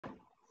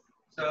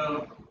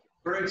So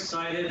we're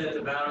excited that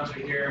the Bowdens are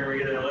here, and we're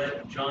going to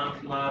let John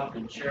come up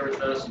and share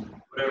with us, and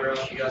whatever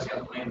else you guys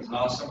got planned is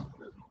awesome.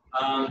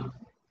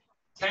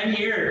 10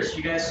 years,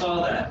 you guys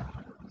saw that.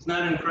 Isn't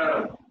that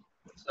incredible?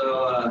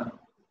 So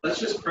let's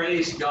just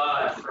praise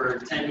God for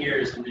 10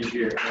 years in this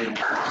year. Thank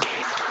you.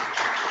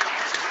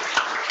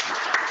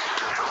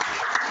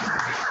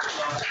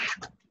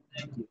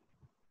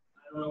 I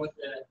don't know what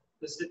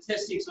the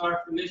statistics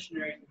are for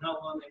missionaries and how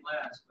long they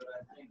last, but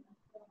I think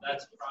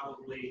that's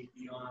probably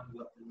beyond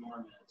what the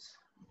norm is.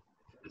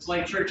 It's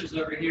like churches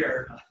over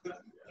here,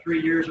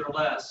 3 years or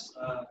less.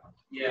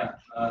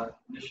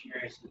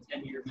 Missionaries, the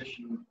 10-year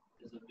mission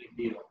is a big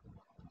deal.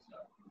 So,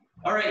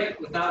 all right,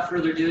 without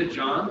further ado,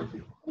 John,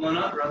 come on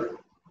up, brother.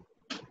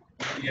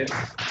 Yes.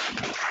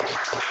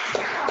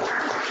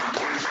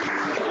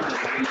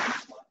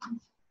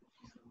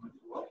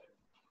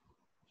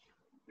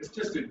 It's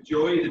just a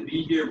joy to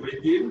be here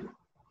with you,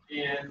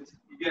 and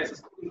you guys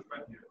just in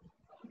front here.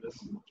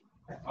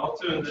 I'll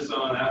turn this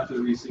on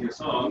after we sing a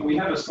song. We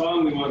have a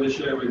song we want to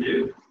share with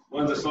you.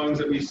 One of the songs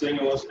that we sing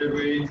almost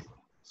every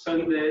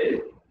Sunday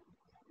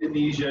in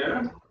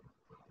Niger.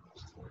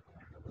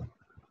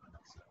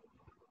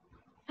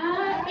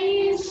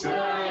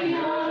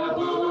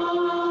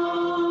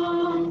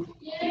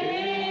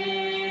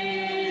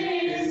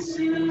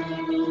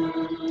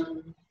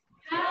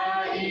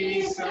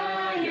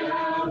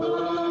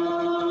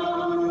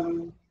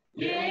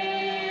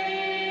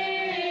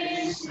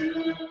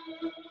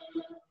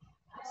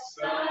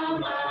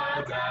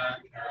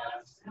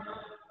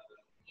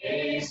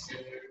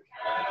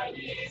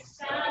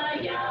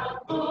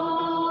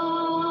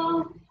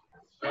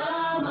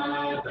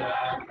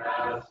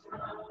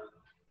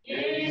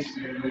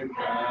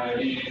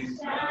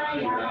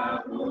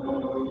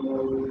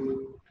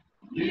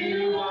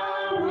 You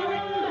are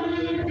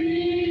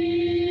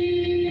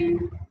worthy,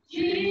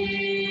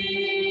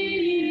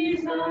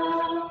 Jesus.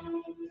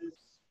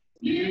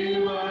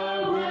 You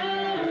are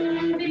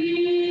worthy,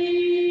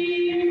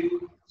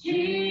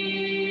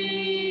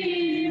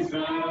 Jesus.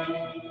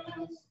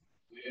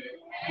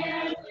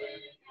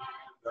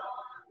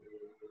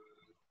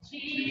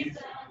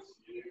 Jesus,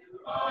 you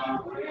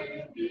are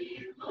worthy,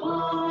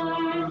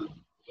 Lord.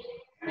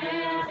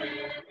 Heaven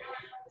and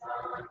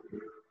on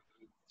earth,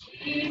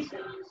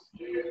 Jesus,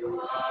 you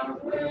are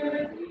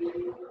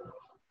worthy.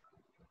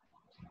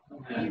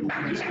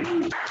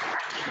 Amen.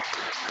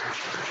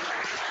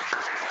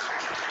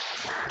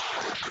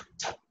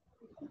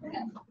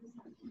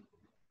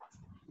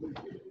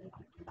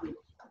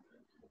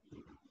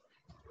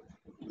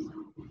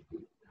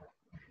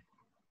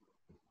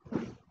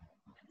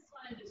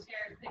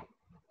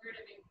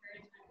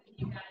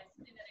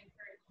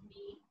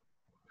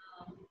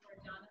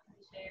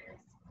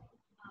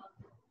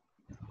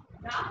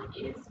 God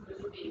is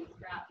moving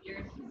throughout the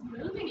earth. He's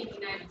moving in the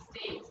United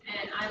States.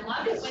 And I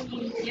love it when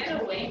you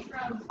get away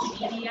from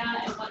media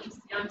and what you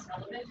see on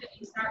television and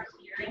you start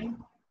hearing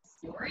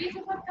stories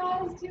of what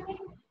God is doing.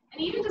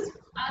 And even just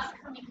us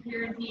coming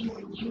here and being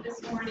with you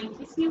this morning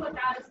to see what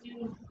God is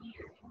doing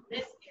here in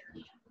this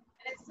area.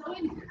 And it's so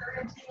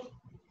encouraging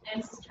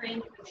and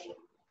strengthening.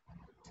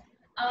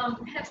 How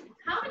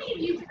many of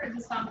you have heard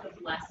the song The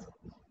Blessed?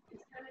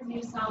 It's kind of a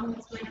new song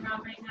that's going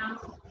around right now.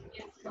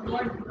 It's the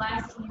Lord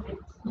bless you and keep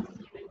you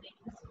and make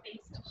his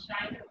face to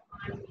shine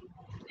upon you.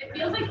 It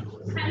feels like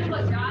kind of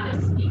what God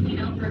is speaking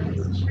over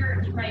his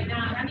church right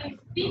now. I mean,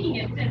 speaking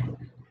it since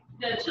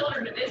the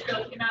children of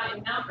Israel came out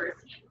in Numbers.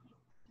 He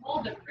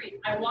told the priest,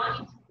 I want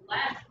you to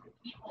bless the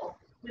people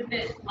with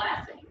this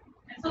blessing.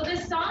 And so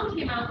this song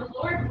came out, the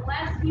Lord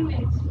bless you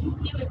and keep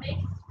you and make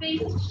his face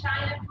to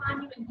shine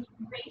upon you and be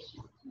gracious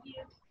to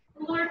you.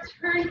 The Lord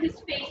turn his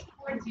face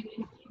towards you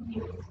and give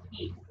you his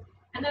peace.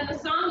 And then the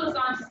song goes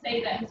on to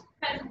say that his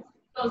presence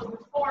goes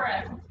before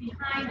us, it's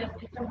behind us,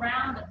 it's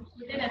around us, it's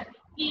within us.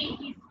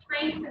 He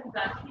strengthens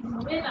us, he's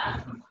with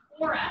us, he's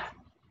for us.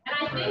 And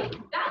I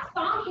think that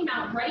song came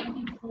out right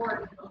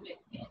before COVID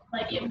hit.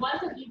 Like it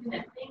wasn't even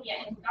a thing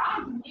yet. And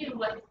God knew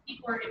what his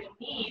people were going to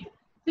need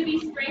to be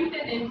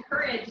strengthened and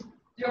encouraged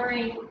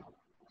during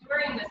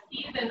the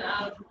season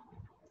of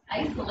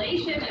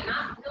isolation and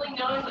not really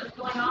knowing what's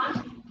going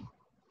on.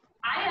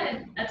 I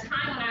had a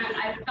time when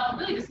I felt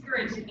really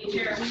discouraged in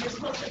Niger. We were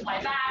supposed to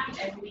fly back,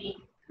 and we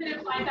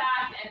couldn't fly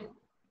back. And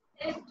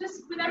it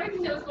just, with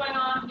everything that was going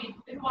on, we'd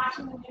been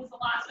watching the news a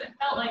lot, so it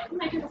felt like, oh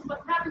my goodness,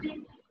 what's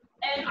happening?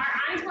 And our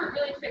eyes weren't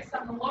really fixed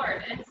on the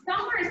Lord. And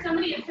somewhere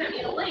somebody had sent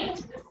me a link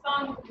to this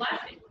song,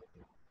 Blessing.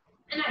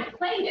 And I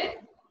played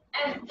it.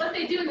 And what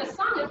they do in the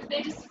song is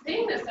they just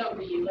sing this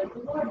over you, like,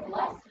 the Lord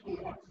bless you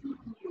and keep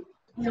you.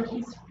 You know,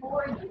 he's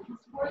for you.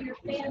 He's for your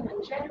family,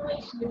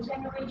 generation to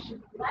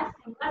generation,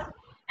 blessing, blessing.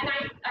 And I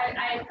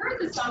heard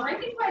this song right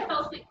before I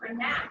fell asleep for a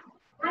nap.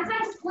 As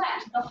I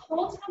slept, the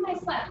whole time I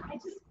slept, I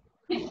just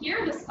could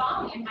hear the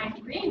song in my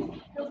dreams.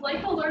 It was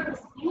like the Lord was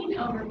singing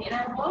over me, and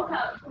I woke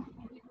up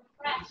completely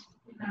refreshed.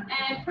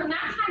 And from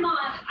that time on,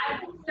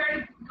 I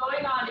started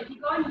going on. If you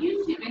go on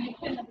YouTube and you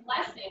put in the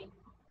blessing,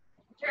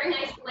 during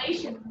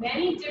isolation,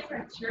 many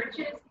different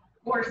churches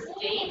or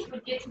states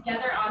would get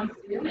together on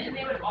Zoom and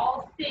they would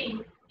all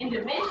sing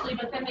individually,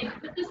 but then they'd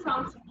put the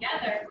song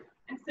together.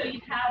 And so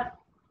you'd have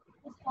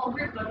this whole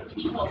group of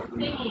people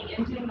singing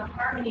and doing the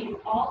harmonies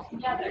all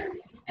together.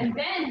 And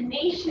then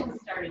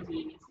nations started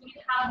doing it. So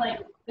you'd have like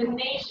the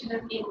nation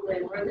of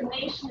England or the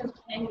nation of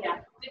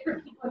Kenya.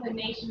 Different people in the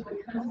nation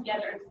would come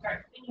together and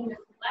start singing this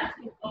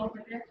blessing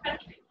over their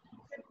country. So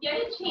if you get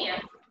a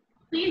chance,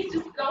 please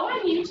just go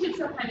on YouTube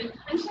sometime and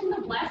punch in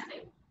the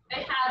blessing.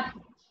 They have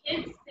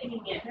kids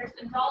singing it. There's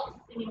adults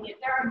singing it.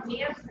 There are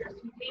dancers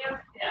who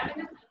dance it. I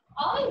mean,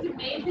 all these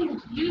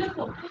amazing,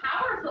 beautiful,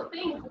 powerful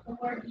things that the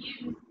Lord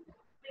used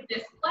with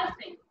this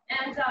blessing.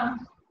 And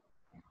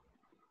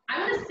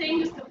I'm going to sing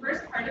just the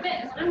first part of it,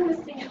 and then I'm going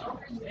to sing it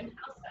over you in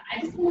Hausa.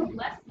 I just want to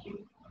bless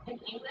you in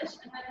English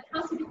and then in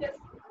Hausa, because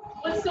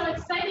what's so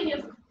exciting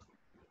is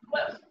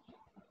what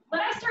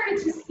I started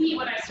to see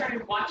when I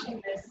started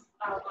watching this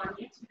on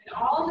YouTube in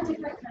all the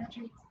different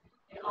countries,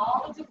 in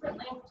all the different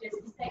languages,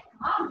 is that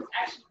God was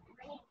actually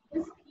bringing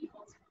his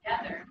people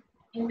together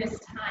in this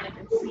time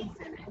and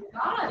season. And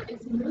God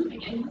is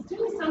moving, and he's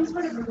doing some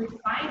sort of a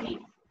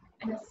refining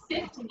and a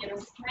sifting and a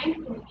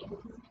strengthening in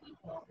his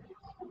people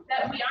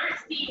that we aren't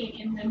seeing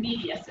in the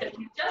media. So if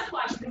you just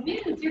watch the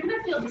news, you're going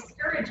to feel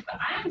discouraged. But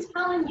I am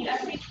telling you,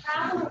 as we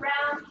travel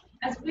around,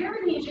 as we're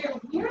in Niger,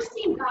 we're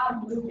seeing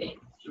God moving.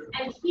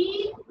 And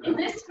he, in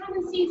this time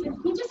and season,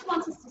 he just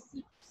wants us to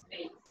seek his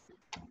face.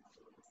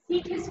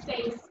 Seek his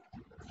face,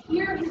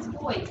 hear his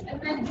voice, and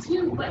then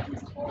do what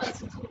he's told us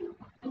to do.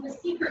 In the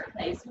secret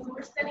place, when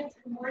we're spending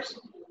time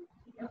worshiping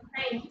and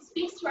praying, he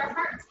speaks to our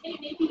hearts. Hey,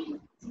 maybe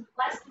to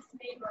bless this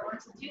neighbor or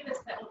to do this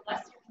that will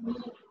bless your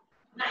community.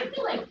 And I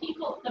feel like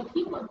the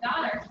people of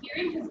God are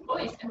hearing his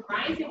voice and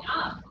rising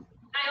up.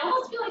 I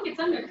almost feel like it's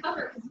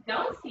undercover because you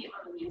don't see it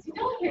on the news. You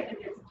don't hear the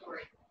news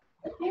story.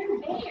 But they're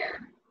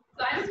there.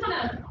 So I just want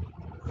to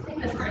sing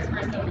this first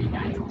verse over you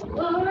guys.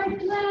 Lord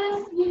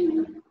bless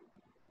you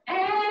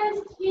and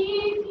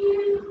keep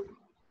you.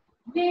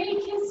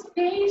 Make his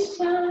face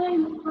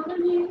shine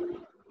upon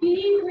you.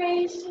 Be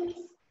gracious.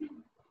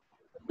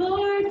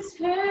 Lord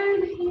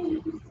turn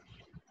his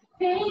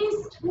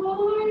face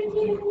toward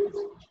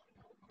you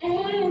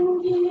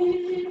and give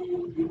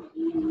you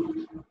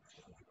peace.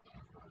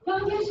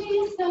 Bagaji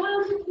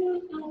sabu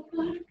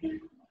albarka.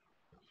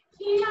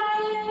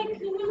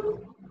 Kiyaku.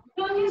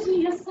 Bagaji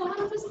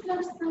sabu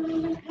sabu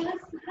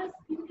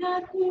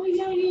kaku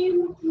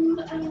yayu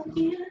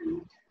albian.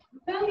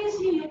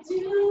 Bagaji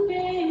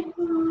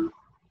atubeku.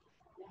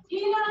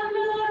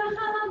 Ilahama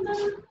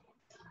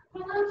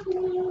aku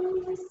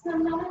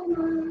salama.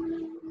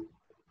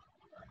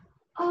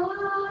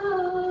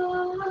 Amen.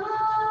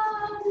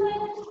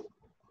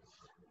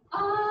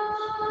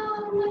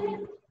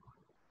 Amen.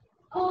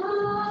 Amen.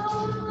 Amen.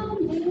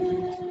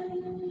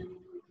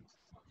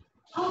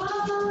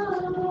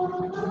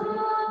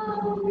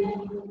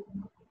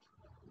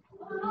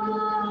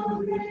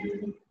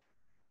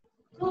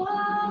 Amen.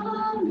 Amen.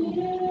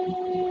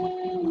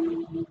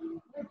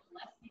 We're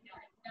blessed, you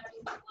guys. God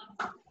just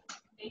loves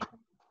you.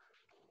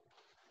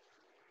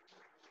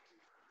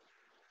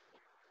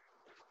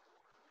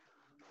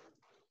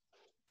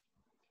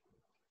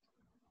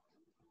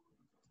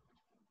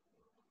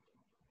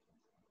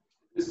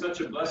 It's such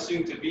a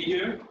blessing to be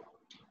here,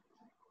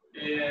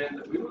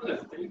 and we want to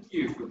thank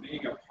you for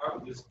being a part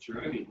of this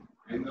journey.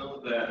 I know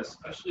that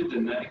especially the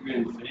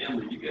Nigerian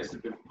family, you guys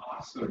have been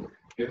awesome.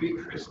 Every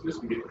Christmas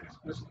we get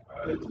Christmas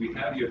cards. We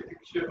have your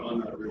picture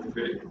on our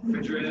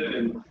refrigerator,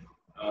 and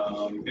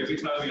every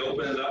time we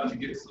open it up to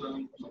get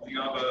something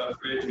off our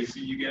fridge, we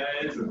see you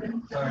guys,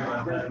 and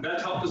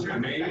that helps us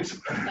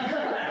remains. And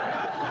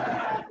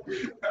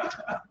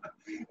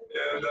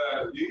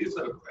you guys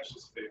have a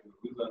precious family.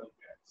 We love you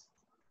guys.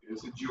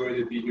 It's a joy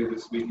to be here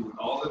this week with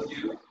all of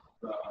you.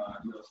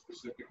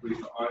 Specifically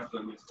for our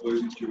family, it's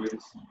always a joy to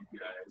see you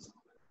guys.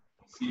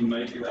 See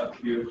Mikey up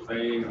here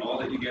playing, all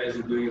that you guys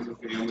are doing as a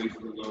family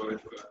for the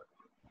Lord. For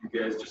you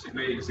guys, just a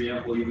great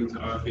example even to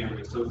our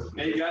family. So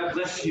may God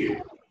bless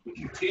you.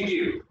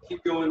 Continue,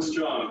 keep going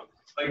strong.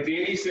 Like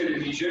Danny said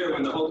in Niger,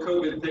 when the whole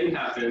COVID thing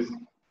happened,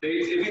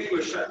 everything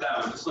was shut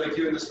down. Just like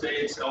here in the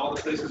States, all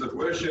the places of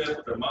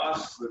worship, the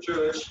mosques, the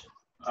church,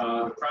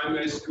 the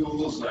primary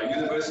schools,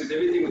 universities,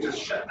 everything was just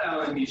shut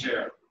down in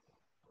Niger.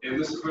 And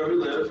this is where we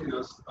live,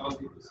 this is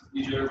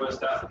Niger,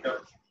 West Africa.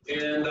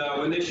 And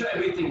when they shut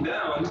everything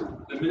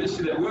down, the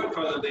ministry that we're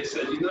part of, they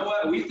said, you know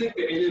what, we think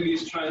the enemy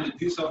is trying to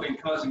do something,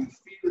 causing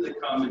fear to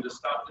come and to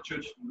stop the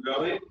church from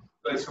growing.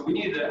 So we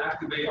need to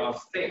activate our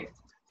faith.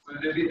 So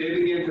they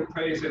began to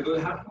pray and say,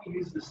 Lord, how can we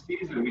use this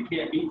season? We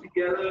can't meet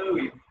together,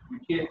 we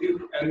can't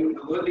do, and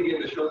the Lord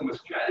began to show them a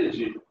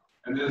strategy.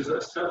 And there's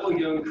several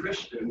young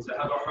Christians that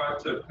have a heart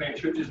to plant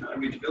churches in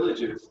unreached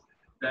villages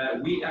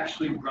that we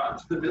actually brought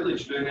to the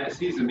village during that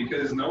season,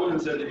 because no one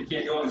said that you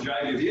can't go out and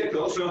drive your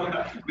vehicle. So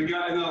we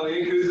got in the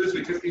Land Cruisers,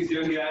 we took these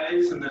young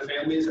guys and their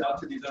families out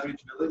to these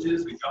unreached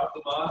villages, we dropped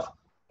them off.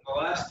 In the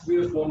last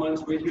 3 or 4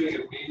 months, we're hearing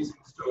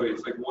amazing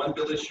stories. Like one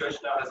village church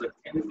now has like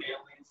 10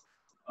 families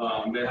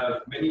They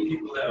have many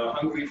people that are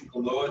hungry for the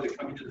Lord. They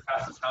come into the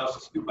pastor's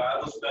house to do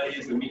Bible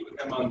studies and meet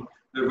with him on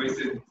their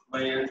wasted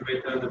land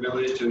right there in the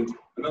village. And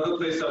another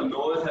place up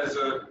north has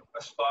a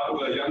spot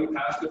where a young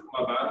pastor from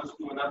our Bible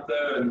school went up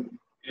there, and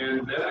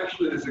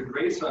there's a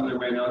grace on them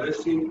right now. They're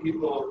seeing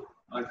people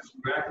just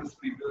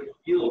miraculously really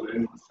healed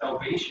and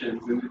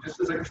salvations, and it just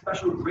is like a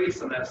special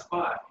grace on that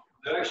spot.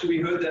 We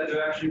heard that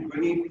they're actually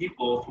bringing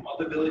people from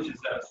other villages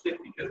that are sick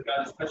because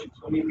God is touching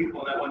so many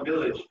people in that one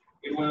village.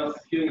 Everyone else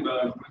is hearing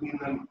about it and bringing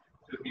them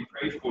to be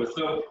prayed for.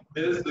 So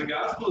the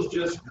gospel is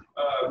just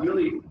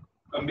really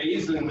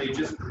amazingly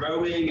just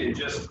growing, and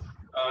just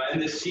in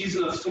this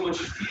season of so much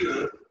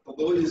fear, the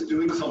Lord is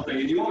doing something.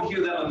 And you won't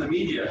hear that on the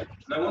media.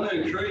 And I want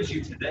to encourage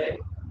you today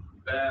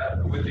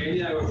that when Danny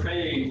and I were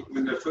praying,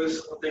 when the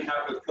first thing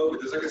happened with COVID,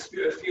 there's like a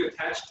spirit of fear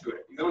attached to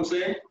it. You know what I'm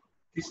saying?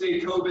 If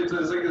you say COVID,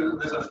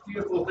 there's a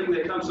fearful thing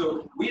that comes.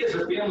 So we as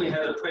a family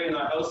had to pray in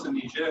our house in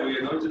Niger. We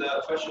anointed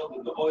our threshold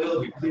with the oil.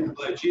 We pleaded the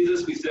blood of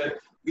Jesus. We said,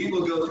 we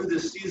will go through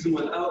this season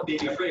without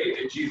being afraid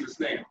in Jesus'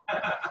 name.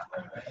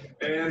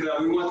 And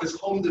we want this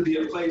home to be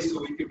a place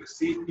where we can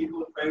receive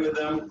people, pray with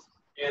them,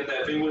 and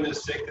that if anyone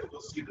is sick, that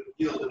we'll see them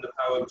healed in the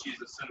power of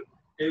Jesus. And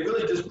it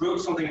really just broke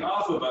something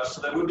off of us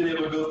so that we've been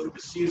able to go through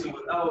the season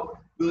without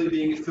really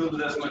being filled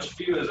with as much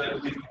fear as I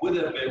believe we would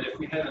have been if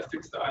we hadn't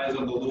fixed our eyes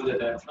on the Lord at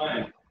that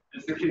time.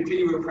 It's a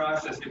continual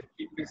process. You have to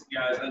keep fixing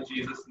your eyes on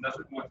Jesus, and that's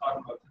what we want to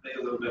talk about today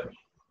a little bit.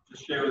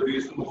 Just share with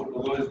you some of what the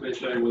Lord has been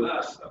sharing with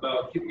us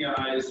about keeping our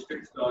eyes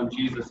fixed on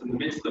Jesus in the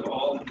midst of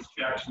all the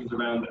distractions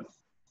around us.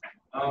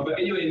 But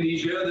anyway, in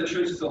Niger, the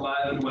church is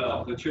alive and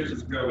well. The church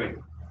is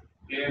growing.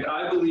 And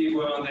I believe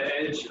we're on the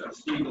edge of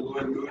seeing the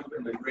Lord move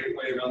in a great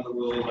way around the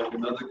world, like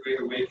another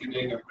great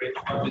awakening, a great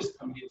harvest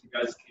coming into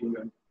God's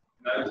kingdom.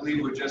 And I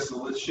believe we're just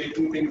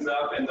shaking things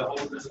up, and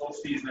this whole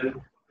season,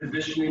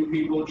 positioning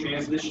people,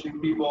 transitioning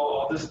people,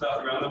 all this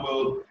stuff around the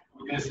world,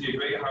 we're going to see a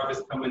great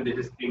harvest come into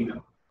his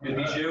kingdom. In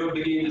Niger, we're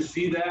beginning to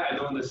see that. I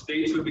know in the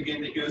States, we're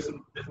beginning to hear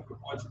some different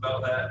reports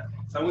about that.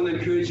 So I want to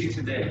encourage you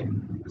today.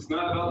 It's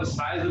not about the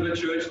size of a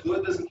church. The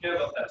Lord doesn't care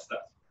about that stuff.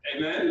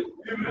 Amen?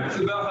 Amen? It's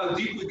about how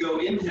deep we go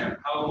in him,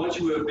 how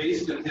much we are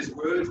based in his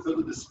word, filled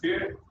with the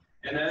Spirit.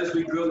 And as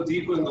we grow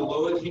deeper in the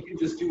Lord, he can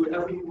just do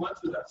whatever he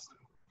wants with us.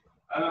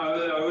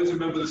 I always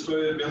remember the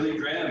story of Billy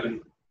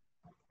Graham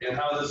and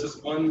how there's this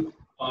one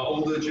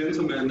older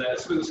gentleman that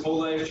spent his whole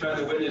life trying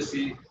to witness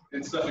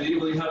and stuff, and he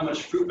didn't really have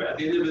much fruit. But at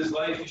the end of his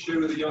life, he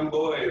shared with a young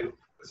boy, and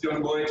this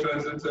young boy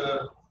turns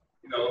into,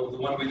 the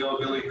one we know,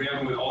 Billy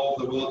Graham, when all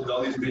over the world did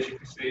all these mission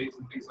crusades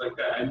and things like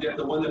that. And yet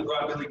the one that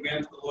brought Billy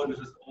Graham to the Lord was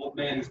this old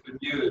man who's been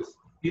years.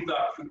 He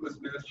thought fruitless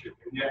ministry,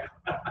 and yet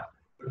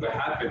look what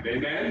happened.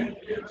 Amen?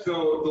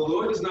 So the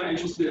Lord is not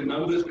interested in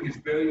numbers, but he's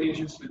very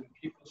interested in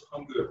people's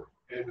hunger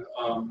and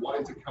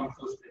wanting to come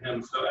close to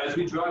him. So as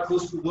we draw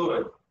close to the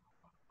Lord,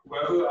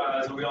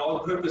 as we all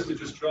purpose to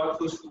just draw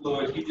close to the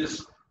Lord, he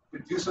just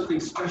can do something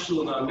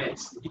special in our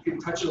midst. He can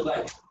touch a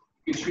life.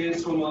 He can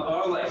transform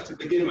our life to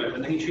begin with,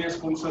 and then he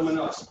transforms someone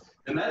else.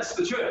 And that's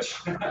the church.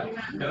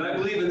 And I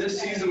believe in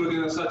this season we're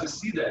going to start to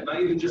see that,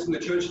 not even just in the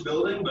church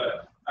building,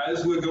 but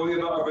as we're going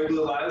about our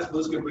regular lives,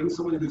 God's going to bring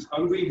someone who's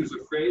hungry, who's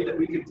afraid, that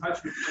we can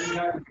touch, we can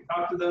impact, we can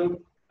talk to them,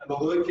 and the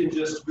Lord can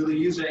just really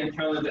use that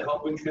encounter to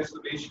help bring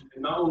transformation,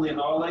 and not only in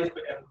our life,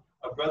 but in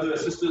a brother or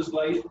sister's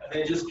life,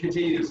 and it just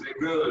continues and it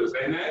grows.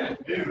 Amen?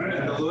 Amen.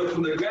 And the Lord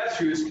from the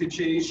grassroots can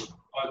change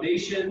our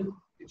nation,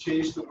 can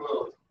change the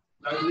world.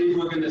 And I believe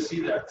we're going to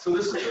see that. So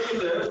this is where we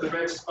live, the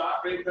red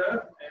spot right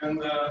there,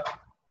 and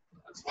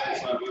that's why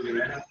it's not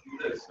moving. I have to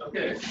do this.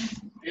 Okay.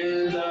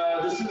 And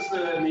this is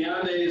the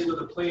Niamey is where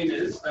the plane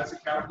is. That's the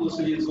capital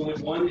city. There's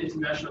only one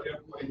international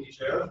airport in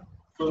Niger.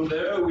 From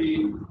there,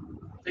 we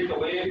have a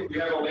land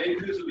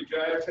cruiser. We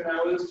drive 10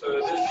 hours to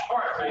this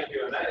part right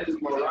here. That is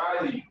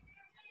mightily,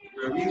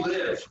 where we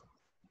live.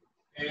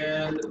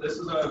 And this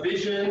is our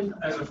vision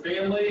as a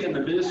family and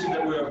the ministry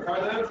that we're a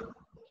part of.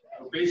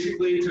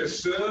 Basically, to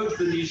serve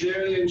the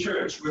Nigerian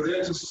church. We're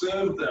there to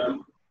serve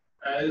them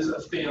as a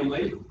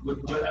family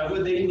with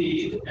whatever they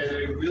need. And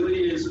it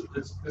really is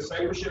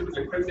discipleship and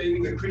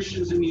equipping the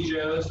Christians in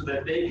Niger so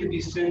that they can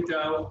be sent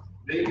out,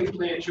 they can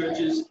plant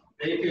churches,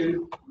 they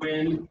can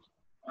win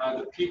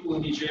the people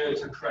in Niger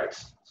to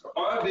Christ. So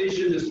our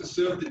vision is to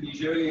serve the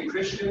Nigerian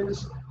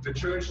Christians, the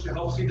church, to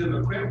help see them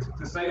equipped,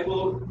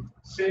 discipled,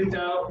 sent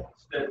out,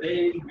 so that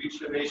they can reach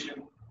the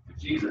nation to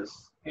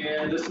Jesus.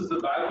 And this is the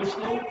Bible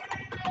school.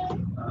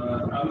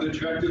 I'm the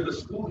director of the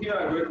school here.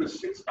 I work with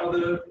 6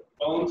 other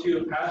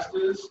volunteer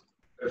pastors.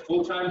 They're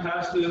full-time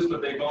pastors,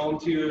 but they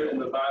volunteer in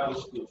the Bible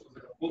school. So it's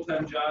like a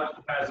full-time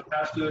job as a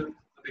pastor,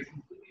 but they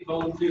completely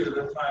volunteer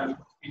their time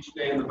each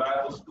day in the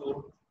Bible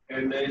school.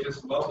 And they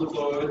just love the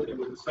Lord, and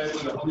we're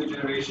discipling a whole new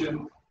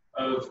generation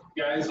of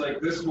guys like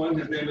this one.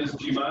 His name is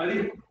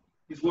Jimadi.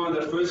 He's one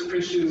of the first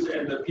Christians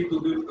in the people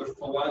group, the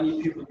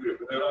Fulani people group.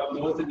 They're up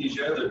north in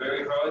Niger. They're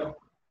very hard.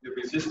 They're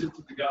resistant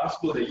to the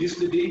gospel. They used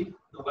to be.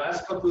 The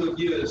last couple of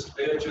years,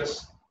 they're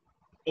just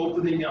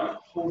opening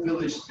up whole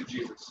village to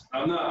Jesus.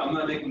 I'm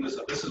not making this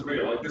up. This is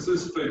real. Like, this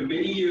is for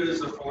many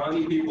years, the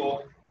Fulani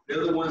people,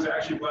 They're the ones that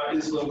actually brought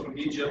Islam from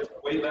Egypt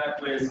way back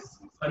when,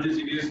 hundreds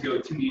of years ago,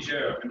 to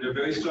Niger. And they're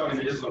very strong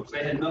in Islam. So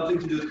they had nothing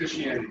to do with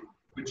Christianity.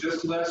 But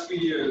just the last few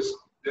years,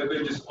 they've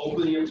been just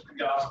opening up to the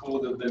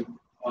gospel. There have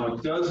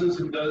been dozens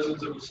and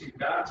dozens of us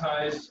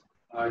baptized,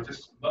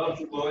 just love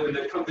the Lord. And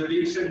they're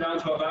being sent down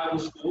to our Bible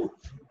school,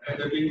 and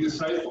they're being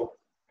discipled.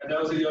 And that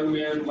was a young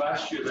man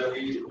last year that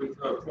we went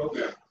through our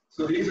program.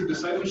 So these are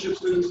discipleship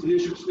students,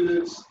 leadership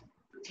students.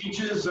 The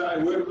teachers that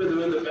I work with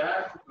are in the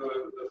back, the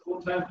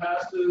full-time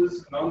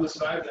pastors, and on the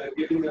side that are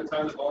giving their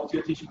time to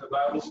volunteer teaching the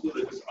Bible school.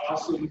 They're just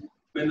awesome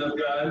men of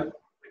God.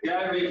 The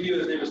guy right here,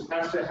 his name is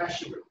Pastor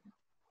Hashimer.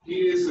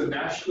 He is the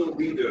national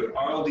leader,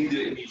 our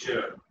leader in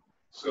Niger.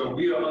 So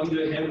we are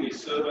under him, we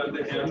serve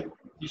under him.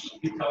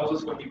 He tells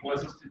us what he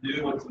wants us to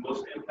do, what's the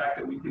most impact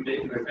that we can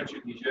make in the country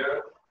of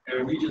Niger.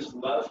 And we just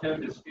love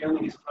him, his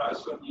family, he's taught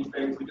us so many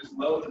things. We just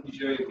love the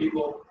Nigerian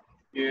people.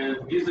 And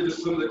these are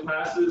just some of the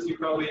classes. You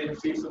probably have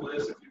seen some of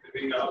this if you've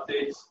been reading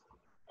updates.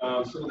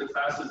 Some of the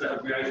classes that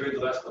have graduated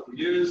the last couple of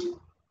years.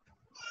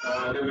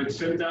 They've been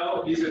sent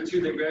out. These are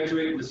two that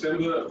graduated in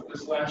December of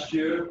this last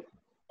year.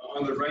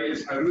 On the right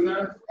is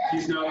Haruna.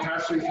 He's now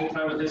pastoring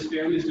full-time with his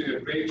family. He's doing a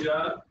great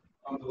job.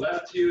 On the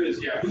left here is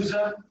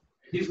Yahuza.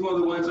 He's one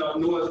of the ones out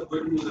north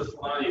working with the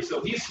Fulani.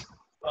 So he's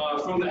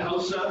from the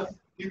Hausa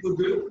people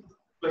group,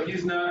 but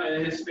he's not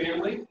in his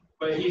family.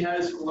 But he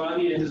has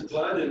Fulani in his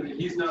blood, and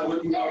he's now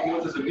working out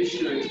north as a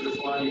missionary to the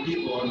Fulani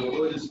people. And the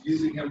Lord is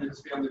using him and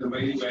his family in a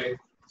mighty way.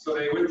 So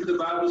they went to the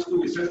Bible school.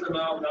 We sent them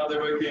out. Now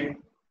they're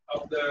working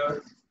up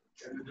there,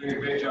 and they're doing a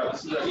great job.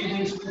 This is our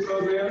evening school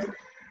program.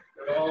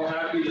 They're all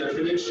happy they're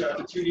finished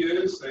after 2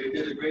 years. They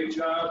did a great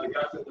job. They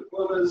got their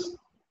diplomas.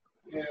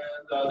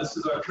 And this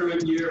is our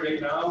current year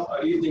right now,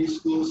 our evening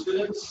school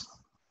students.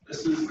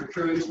 This is the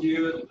current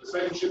year, the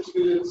discipleship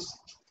students.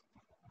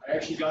 I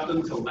actually got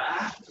them to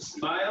laugh, to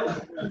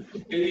smile.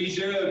 In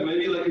Niger,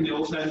 maybe like in the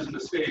old times in the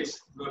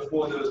States,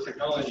 before there was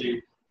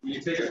technology, when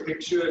you take a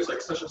picture, it's like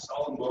such a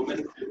solemn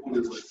moment. Everyone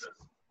is like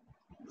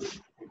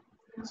this.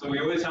 So we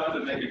always have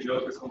to make a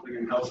joke or something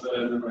in Hausa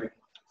and then like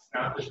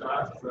snap the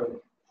shot. So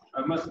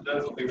I must have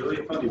done something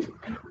really funny.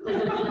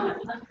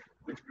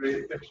 It's a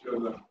great picture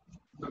of them.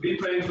 So be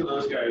praying for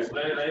those guys.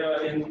 They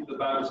are in the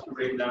Bible school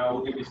right now.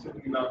 We're going to be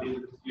sending them out the end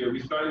of this year. We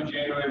started in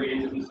January, we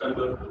ended in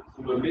December.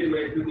 So we're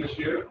midway through this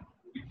year.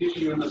 We'll be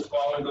teaching them this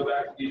fall and go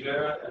back to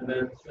Niger, and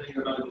then sending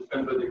them out in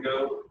December to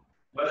go.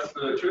 Bless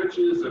the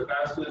churches, the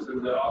pastors,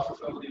 and also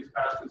some of these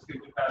pastors,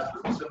 senior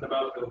pastors, we send them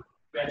out to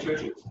plant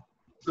churches.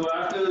 So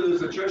after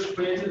there's a church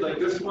planted like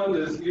this one,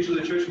 there's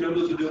usually the church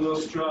members will do a little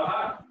straw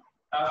hut.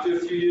 After a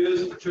few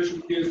years, the church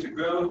begins to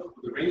grow.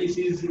 The rainy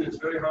season, it's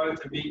very hard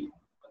to meet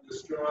under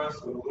straw,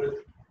 so we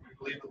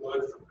believe the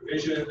Lord for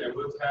provision, and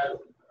we've had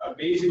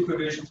amazing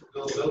provision to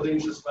build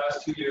buildings this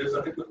last 2 years.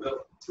 I think we've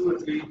built 2 or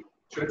 3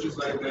 churches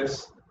like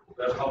this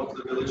that helped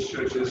the village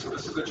churches. So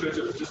this is a church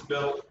that was just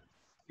built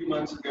a few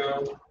months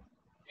ago,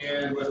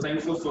 and we're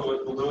thankful for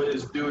what the Lord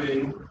is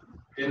doing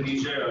in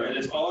Niger. And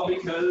it's all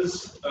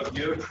because of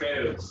your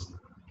prayers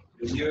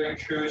and your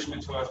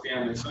encouragement to our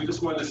family. So we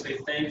just wanted to say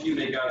thank you.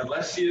 May God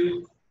bless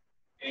you.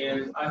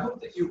 And I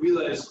hope that you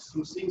realize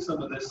from seeing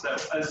some of this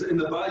that as in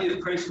the body of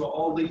Christ, we're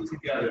all linked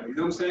together. You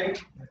know what I'm saying?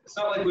 It's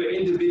not like we're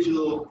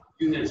individual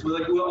units.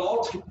 We're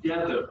all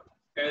together.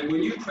 And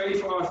when you pray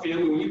for our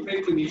family, when you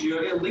pray for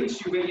Niger, it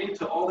links you right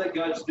into all that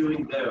God's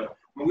doing there.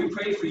 When we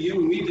pray for you,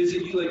 when we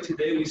visit you like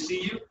today, we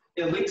see you,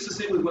 it links us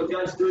in with what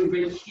God's doing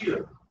right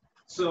here.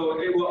 So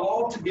we're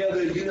all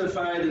together,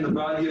 unified in the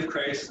body of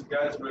Christ, and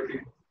God's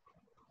working.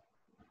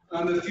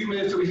 On the few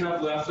minutes that we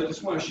have left, I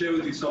just want to share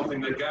with you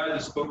something that God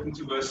has spoken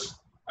to us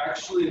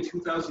actually in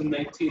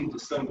 2019,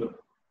 December.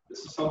 This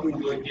is something the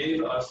Lord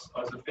gave us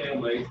as a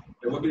family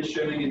that we've been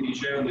sharing in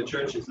Niger in the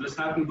churches. This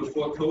happened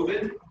before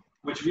COVID,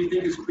 which we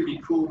think is pretty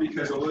cool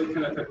because the Lord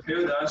kind of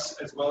prepared us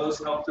as well as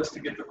helped us to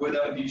get the word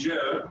out of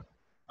Niger,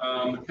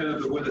 kind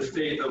of the word of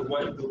faith of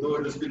what the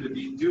Lord is going to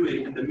be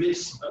doing in the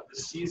midst of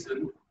the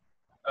season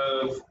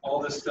of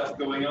all this stuff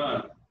going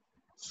on.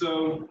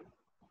 So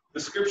the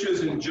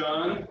scriptures in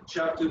John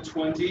chapter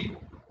 20,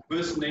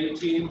 verse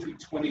 19 through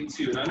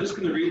 22. And I'm just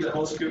going to read the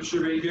whole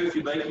scripture right here. If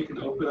you'd like, you can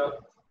open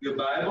up your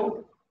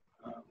Bible.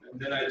 And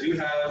then I do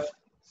have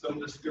some of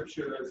the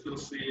scripture, as you'll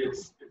see,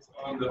 it's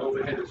on the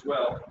overhead as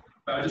well.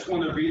 But I just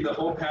want to read the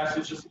whole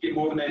passage just to get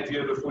more of an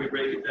idea before we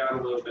break it down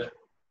a little bit.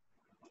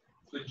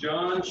 So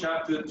John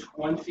chapter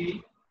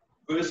 20,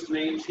 verse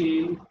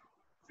 19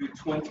 through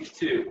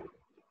 22.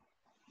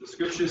 The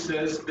scripture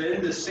says,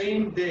 "Then the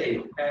same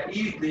day at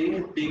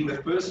evening, being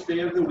the first day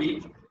of the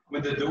week,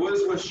 when the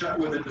doors were shut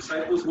where the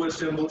disciples were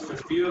assembled for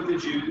fear of the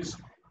Jews,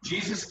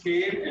 Jesus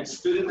came and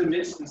stood in the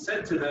midst and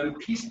said to them,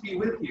 'Peace be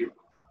with you.'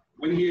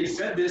 When he had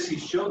said this, he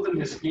showed them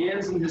his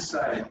hands and his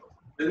side.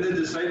 Then the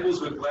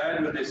disciples were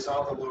glad when they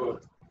saw the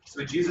Lord.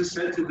 So Jesus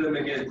said to them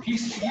again,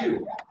 'Peace to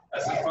you.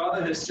 As the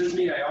Father has sent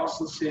me, I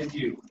also send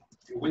you.'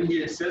 And when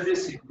he had said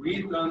this, he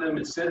breathed on them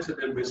and said to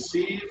them,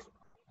 'Receive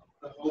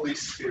the Holy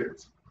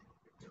Spirit.'"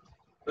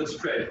 Let's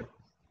pray.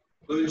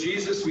 Lord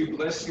Jesus, we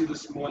bless you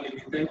this morning. We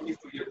thank you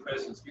for your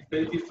presence. We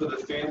thank you for the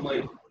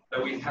family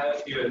that we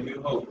have here at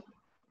New Hope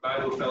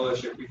Bible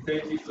Fellowship. We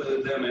thank you for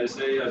them as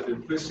they have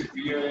been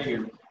persevering,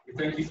 and we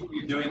thank you for what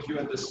you're doing here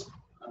in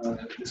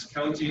this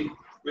county.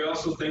 We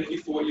also thank you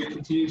for what you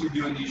continue to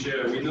do in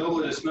Niger. We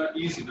know that it's not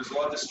easy. There's a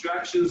lot of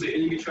distractions. The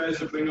enemy tries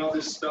to bring all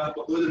this stuff,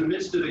 but in the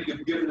midst of it,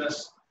 you've given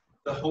us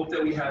the hope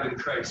that we have in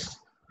Christ.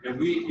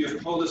 And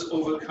you've called us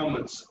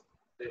overcomers.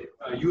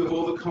 You have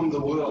overcome the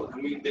world,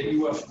 and that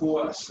you are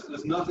for us.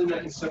 There's nothing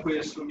that can separate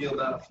us from your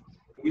love.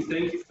 And we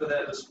thank you for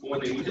that this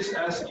morning. We just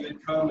ask that you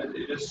would come and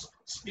just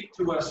speak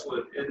to us,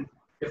 Lord. And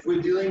if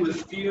we're dealing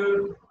with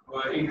fear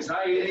or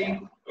anxiety,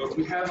 or if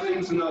we have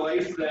things in our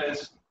life that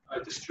is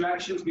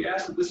distractions, we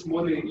ask that this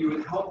morning that you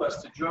would help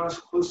us to draw us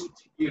closer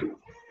to you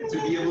and to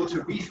be able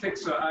to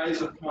refix our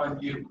eyes upon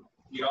you,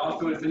 the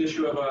author and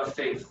finisher of our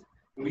faith.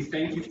 And we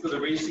thank you for the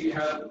race that you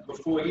have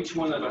before each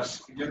one of us,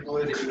 for your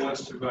glory that you want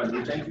us to run.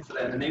 We thank you for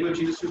that. In the name of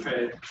Jesus we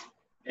pray.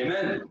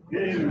 Amen.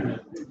 Amen.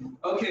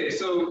 Okay,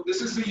 so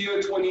this is the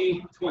year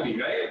 2020,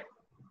 right?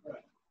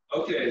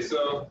 Okay,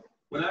 so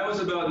when I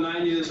was about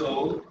 9 years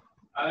old,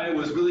 I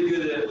was really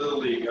good at Little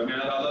League. I mean,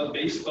 I love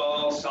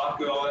baseball,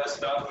 soccer, all that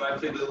stuff, and I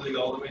played Little League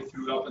all the way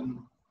through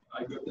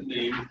I grew up in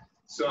Maine.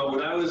 So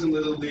when I was in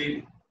Little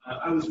League,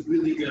 I was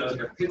really good. I was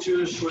like a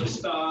pitcher,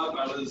 shortstop.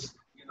 I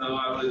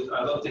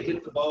loved to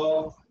hit the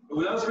ball. But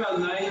when I was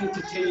around 9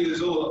 to 10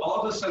 years old,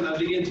 all of a sudden I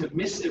began to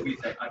miss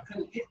everything. I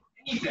couldn't hit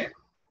anything.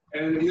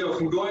 And,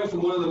 from going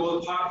from one of the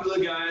most popular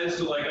guys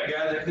to like a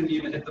guy that couldn't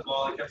even hit the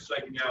ball, that kept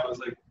striking out, I was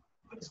like,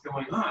 what's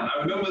going on? I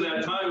remember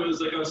that time, it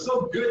was like I was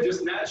so good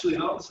just naturally,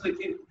 and all of a sudden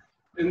I came,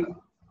 and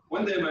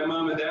one day my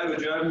mom and dad were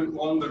driving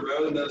along the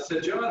road, and they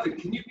said, Jonathan,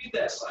 can you read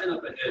that sign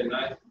up ahead? And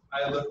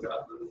I looked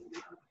up, and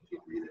I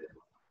can't read it.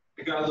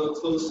 I got a little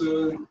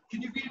closer, and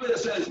can you read what it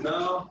says?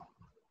 No.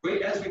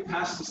 Wait, as we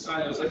passed the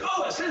sign, I was like,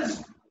 oh, it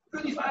says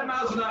 35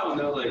 miles an hour. And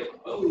they're like,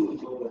 oh,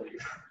 boy.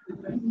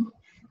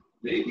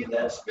 Maybe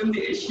that's been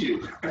the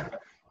issue.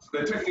 So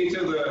they took me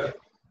to the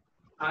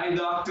eye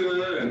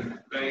doctor, and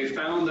they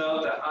found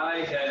out that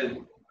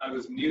I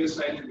was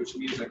nearsighted, which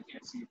means I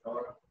can't see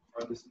far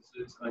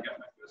distances. And I got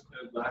my first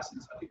pair of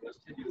glasses. I think I was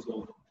 10 years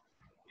old.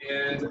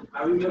 And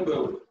I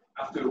remember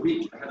after a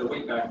week, I had to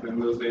wait back in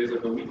those days,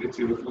 like a week or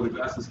two before the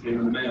glasses came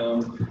in the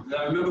mail. And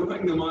I remember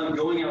putting them on,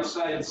 going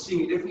outside and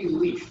seeing every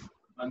leaf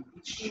on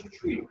each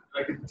tree.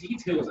 Like the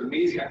detail was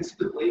amazing. I could see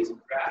the blades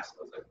of grass.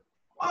 I was like,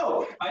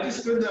 whoa! I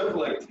just stood there for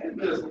like 10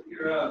 minutes looking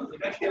around.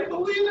 Like, I can't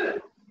believe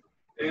it.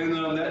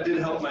 And that did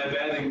help my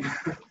batting.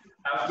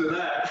 After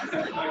that,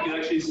 I could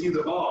actually see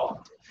the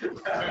ball.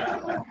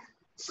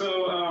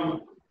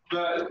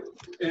 But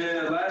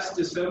last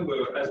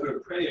December, as we were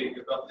praying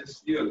about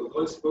this year, the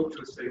Lord spoke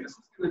to us saying, this is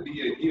going to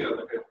be a year,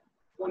 like a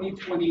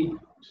 2020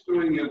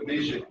 restoring your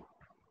vision,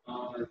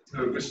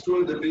 to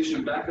restore the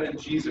vision back on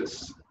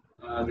Jesus,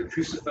 the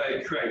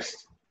crucified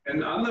Christ.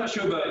 And I'm not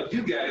sure about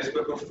you guys,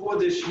 but before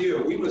this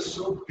year, we were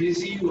so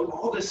busy with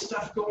all this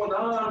stuff going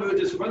on. We were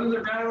just running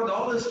around,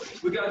 all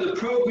this. We got the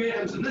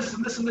programs and this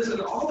and this and this,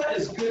 and all that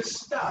is good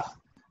stuff.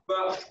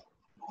 But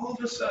all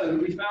of a sudden,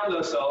 we found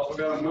ourselves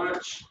around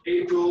March,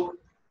 April,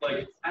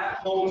 like at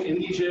home in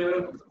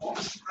Niger, with all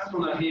this time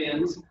on our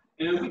hands.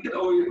 And we could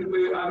always,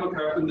 I'm a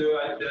carpenter,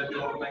 I do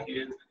all my hands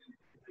and things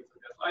like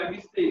that. So I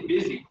stayed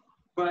busy,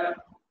 but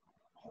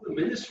all the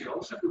ministry, all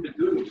the stuff we've been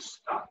doing, we just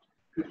stopped.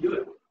 Couldn't do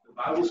it. The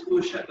Bible school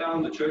was shut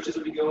down, the churches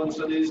that we go on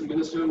Sundays and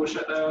minister were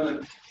shut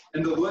down,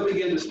 and the Lord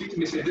began to speak to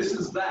me and say, this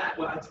is that,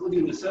 what I told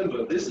you in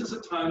December, this is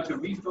a time to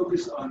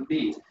refocus on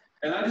me.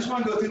 And I just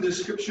want to go through the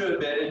scripture a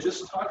bit and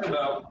just talk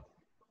about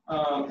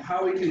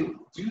how we can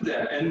do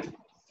that. And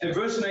in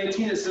verse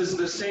 19 it says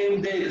the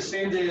same day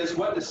as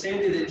what? The same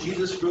day that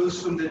Jesus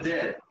rose from the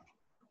dead.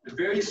 The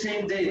very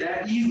same day,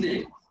 that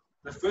evening,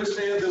 the first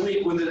day of the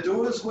week, when the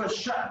doors were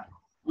shut,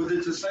 where the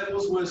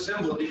disciples were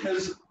assembled,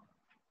 because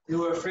they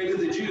were afraid of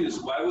the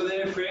Jews. Why were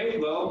they afraid?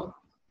 Well,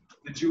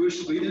 the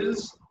Jewish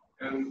leaders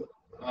and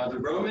the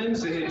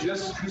Romans, they had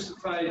just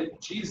crucified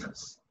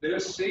Jesus, their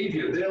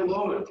Savior, their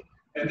Lord.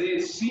 And they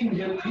had seen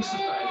him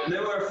crucified, and they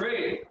were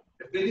afraid.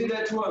 If they did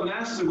that to our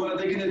master, what are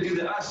they going to do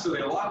to us? So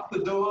they locked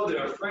the door,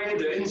 they're afraid,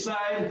 they're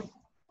inside.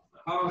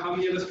 How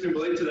many of us can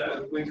relate to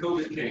that when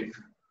COVID came?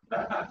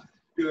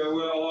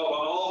 We're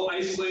all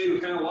isolated, we're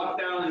kind of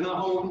locked down in the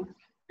home.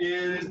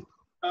 And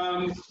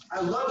I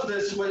love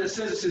this when it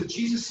says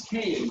Jesus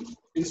came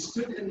and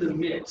stood in the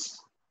midst.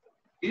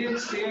 He didn't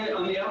stand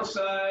on the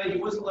outside. He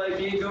wasn't like,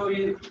 here you go.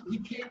 He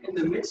came in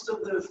the midst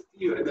of their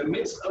fear, in the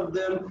midst of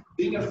them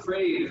being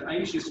afraid and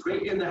anxious,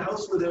 right in the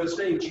house where they were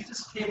staying.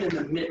 Jesus came in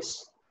the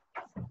midst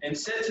and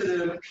said to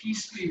them,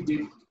 peace be with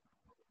you.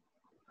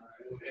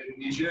 In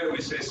Niger,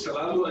 we say,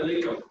 Salamu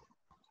alaikum.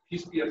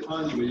 Peace be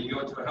upon you when you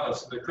go into a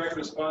house. The correct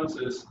response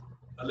is,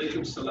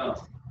 alaikum salam.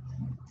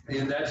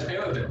 And that's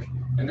Arabic.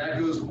 And that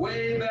goes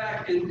way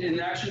back, and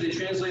actually they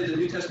translated the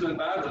New Testament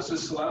Bible. It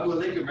says, Salamu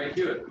alaikum right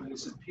here. And it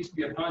says, peace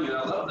be upon you. And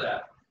I love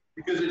that.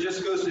 Because it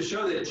just goes to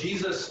show that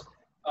Jesus,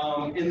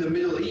 in the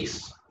Middle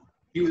East,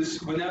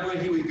 whenever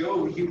he would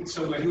go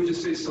somewhere, he would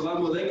just say,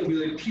 Salamu alaikum, he'd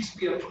be like, peace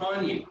be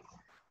upon you.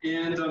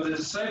 And the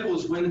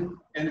disciples, when,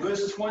 in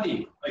verse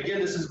 20, again,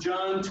 this is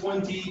John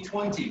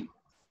 20:20.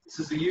 This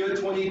is the year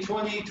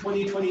 2020,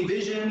 2020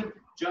 vision,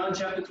 John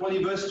chapter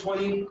 20, verse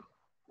 20.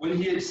 When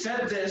he had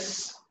said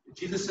this,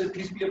 Jesus said,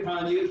 peace be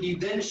upon you. He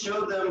then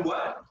showed them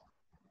what?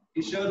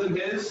 He showed them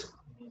his,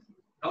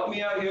 help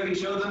me out here, he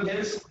showed them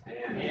his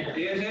and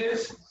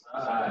his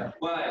side.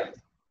 Why?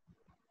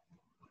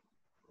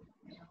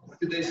 What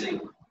did they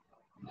see?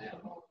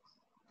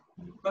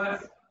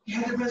 But he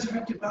had a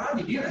resurrected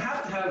body. He didn't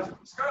have to have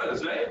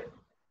scars, right?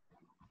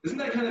 Isn't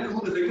that kind of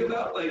cool to think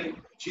about? Like,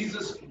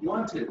 Jesus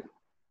wanted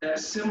that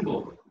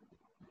symbol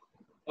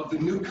of the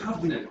new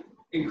covenant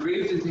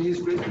engraved into his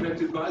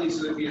resurrected body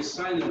so that it be a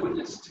sign and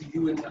witness to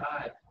you and to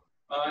I.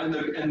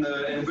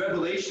 In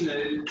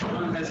Revelation,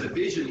 John has a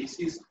vision. He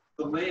sees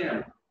the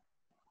Lamb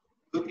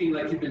looking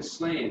like he'd been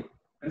slain.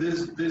 And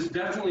there's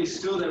definitely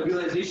still that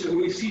realization that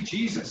when we see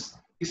Jesus,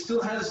 he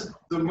still has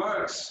the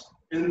marks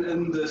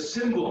and the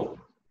symbol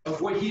of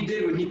what he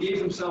did when he gave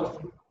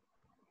himself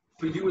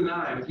for you and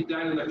I, when he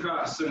died on the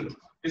cross. And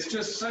it's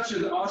just such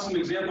an awesome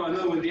example. I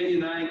know when Danny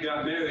and I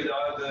got married,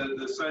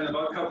 the sign of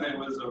our covenant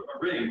was a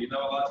ring. You know,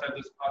 a lot of times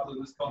it's popular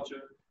in this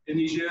culture. In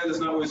Niger, there's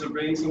not always a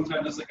ring.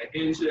 Sometimes it's like a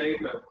handshake,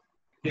 but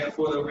you can't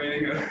afford a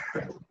ring.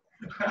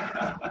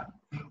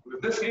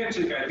 With this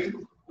handshake, I think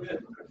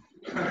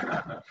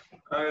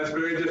it's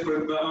very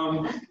different.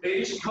 But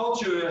each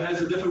culture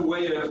has a different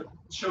way of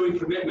showing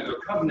commitment or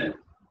covenant.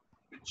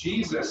 But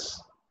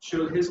Jesus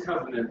showed his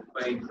covenant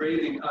by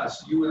engraving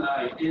us, you and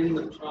I, in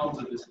the palms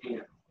of his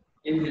hand,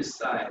 in his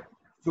side.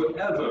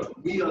 Forever,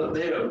 we are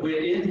there.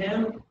 We're in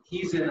him,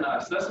 he's in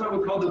us. That's why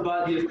we're called the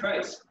body of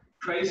Christ.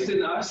 Christ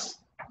in us,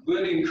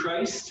 we're in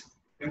Christ,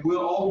 and we're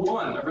all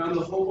one around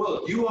the whole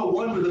world. You are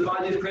one with the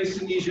body of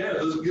Christ in Niger.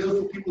 Those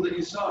beautiful people that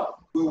you saw,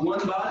 we're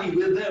one body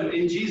with them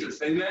in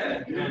Jesus.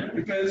 Amen? Amen.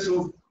 Because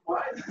of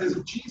why? Because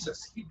of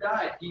Jesus. He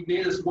died. He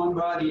made us one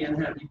body in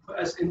him. He put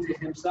us into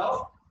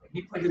himself.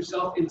 He put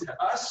himself into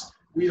us.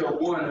 We are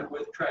one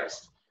with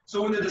Christ.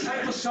 So when the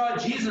disciples saw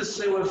Jesus,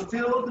 they were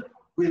filled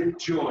with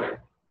joy.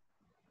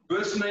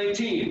 Verse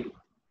 19,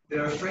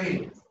 they're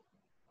afraid.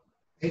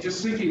 They're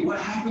just thinking, what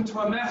happened to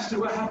our master?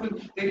 What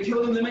happened? They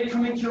killed him. They may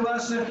come and kill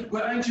us.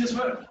 We're anxious.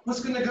 What's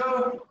going to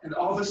go? And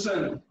all of a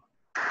sudden,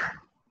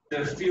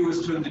 their fear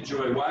was turned to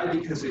joy. Why?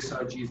 Because they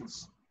saw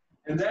Jesus.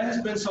 And that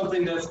has been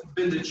something that's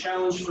been the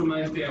challenge for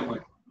my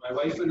family. My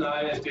wife and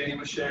I, as Danny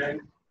was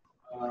sharing,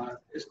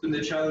 it's been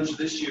the challenge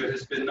this year.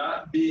 Has been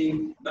not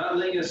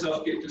letting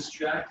ourselves get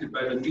distracted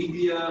by the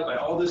media, by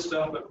all this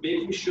stuff, but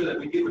making sure that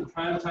we give the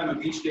prime time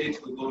of each day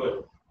to the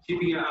Lord,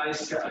 keeping our eyes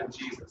set on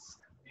Jesus,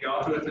 the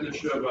author and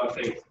finisher of our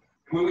faith.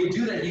 And when we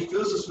do that, he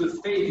fills us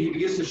with faith. He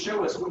begins to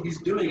show us what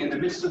he's doing in the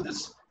midst of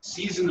this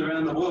season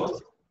around the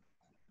world.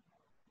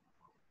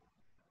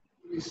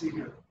 Let me see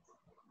here.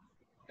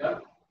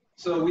 Yep.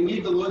 So we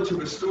need the Lord to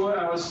restore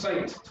our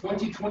sight,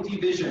 2020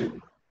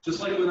 vision. Just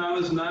like when I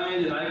was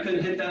 9 and I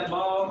couldn't hit that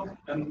ball,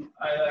 and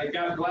I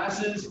got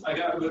glasses, I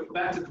got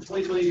back to the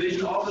 2020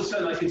 vision, all of a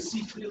sudden I can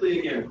see clearly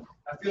again.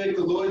 I feel like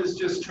the Lord is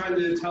just trying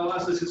to tell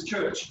us as his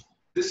church,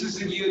 this is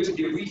the year to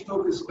get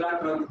refocused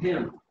back on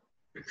him,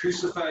 the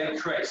crucified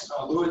Christ,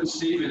 our Lord and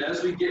Savior. And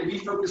as we get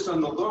refocused on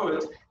the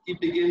Lord, he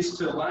begins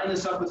to line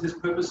us up with his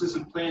purposes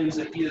and plans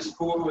that he has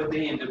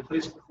foreordained and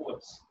placed before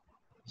us.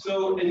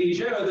 So in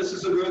Niger, this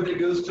is a road that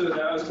goes to, that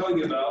I was telling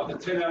you about, the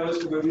 10 hours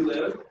to where we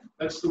live.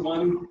 That's the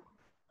one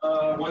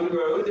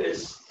road.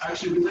 It's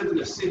actually, we live in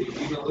a city,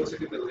 even though it looks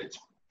like a village.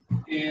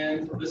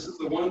 And this is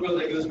the one road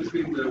that goes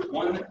between the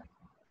one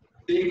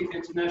big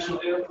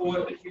international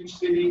airport, a huge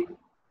city,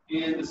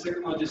 and the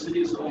second largest city.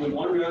 Is only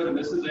one road, and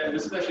this is it.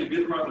 This is actually a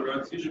good part of the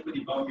road. It's usually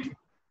pretty bumpy.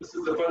 This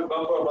is the front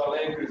bumper of our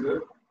Land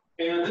Cruiser.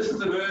 And this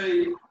is a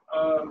very,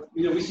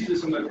 we see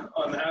this on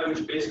the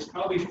average basis,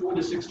 probably 4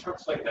 to 6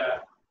 trucks like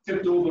that,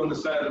 tipped over on the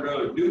side of the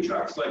road. New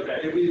trucks like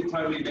that every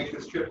time we make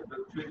this trip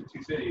between the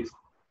two cities.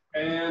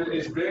 And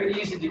it's very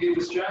easy to get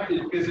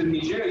distracted because in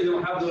Niger, you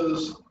don't have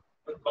those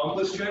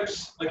bumper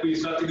strips. Like when you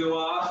start to go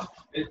off,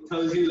 it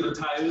tells you the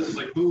tires is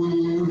like,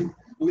 boom.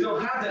 We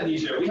don't have that in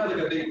Niger. We have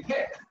like a big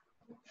kick.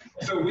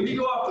 So when you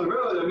go off the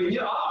road, I mean,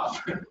 you're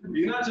off.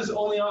 You're not just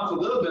only off a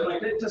little bit,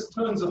 like it just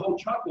turns the whole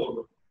truck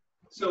over.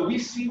 So we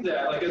see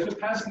that, like as we're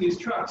passing these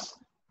trucks,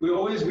 we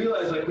always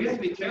realize like we have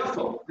to be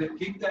careful to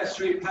keep that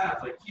straight path,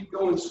 like keep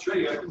going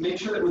straight. I have to make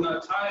sure that we're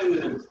not tired,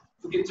 and if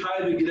we get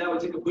tired, we get out,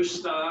 we take a bush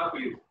stop,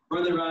 we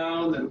run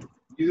around and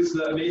use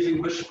the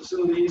amazing bush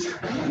facilities.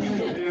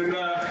 And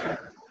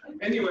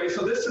anyway,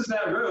 so this is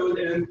that road,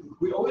 and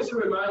we always are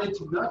reminded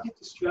to not get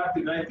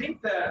distracted. And I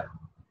think that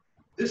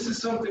this is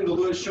something the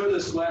Lord showed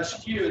us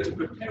last year to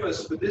prepare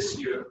us for this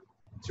year,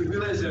 to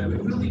realize that we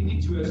really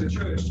need to, as a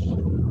church,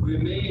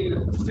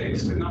 remain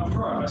fixed, and not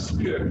for our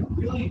spirit,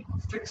 really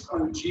fixed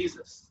on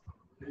Jesus.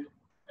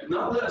 And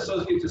not let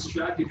ourselves get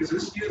distracted, because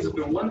this year has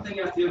been one thing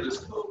after the other.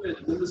 There's COVID,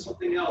 and then there's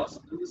something else,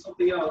 and then there's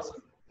something else.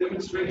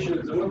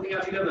 Demonstrations and one thing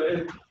after the other.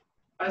 And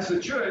as a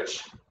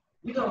church,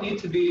 we don't need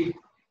to be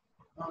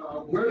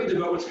worried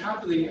about what's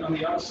happening on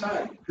the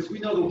outside, because we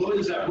know the Lord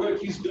is at work.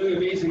 He's doing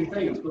amazing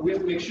things, but we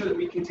have to make sure that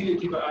we continue to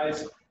keep our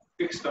eyes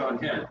fixed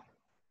on him.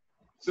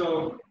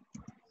 So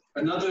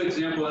another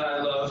example that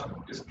I love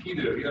is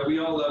Peter. You know, we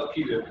all love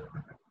Peter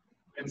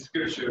in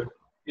Scripture.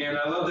 And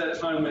I love that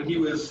time when he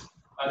was,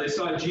 they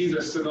saw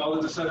Jesus and all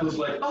the disciples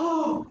like,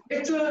 oh,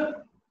 it's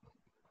a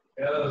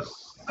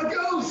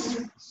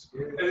ghost.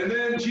 And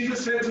then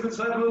Jesus said to the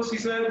disciples, he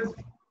said,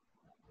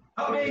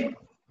 help me,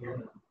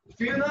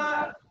 fear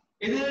not,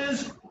 it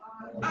is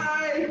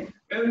I.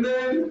 And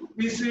then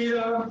we see,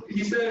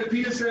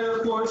 Peter said,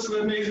 of course,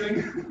 the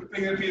amazing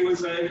thing that Peter would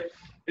say,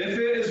 if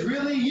it is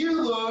really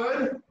you,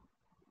 Lord,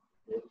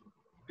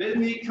 bid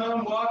me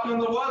come walk on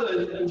the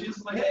water. And Jesus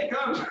was like, hey,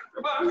 come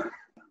on.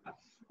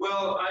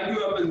 Well, I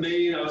grew up in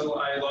Maine. I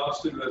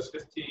lobstered when I was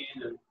 15,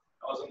 and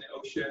I was on the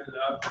ocean.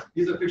 And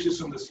these are pictures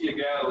from the Sea of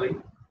Galilee.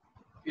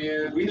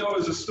 And we know it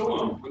was a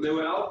storm when they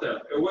were out there.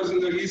 It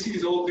wasn't like you see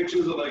these old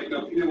pictures of like, you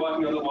know, Peter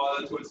walking on the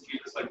water towards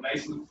Jesus, like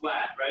nice and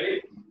flat,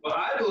 right? But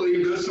I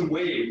believe there's some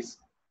waves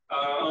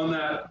on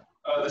that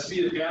the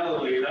Sea of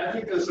Galilee, and I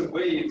think there's some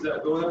waves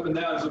that go up and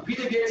down. So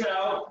Peter gets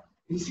out,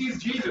 he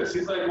sees Jesus.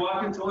 He's like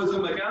walking towards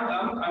him, like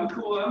I'm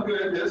cool, I'm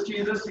good. There's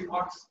Jesus. He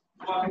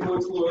walking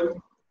towards the Lord,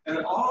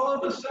 and all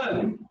of a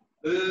sudden,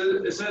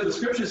 the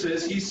Scripture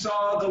says he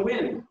saw the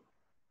wind.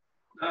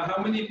 Now,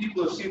 how many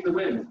people have seen the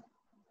wind?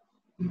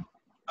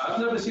 I've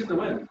never seen the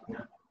wind.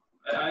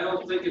 I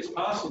don't think it's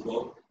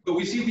possible. But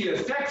we see the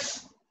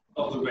effects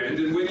of the wind.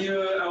 And when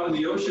you're out in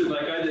the ocean,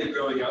 like I did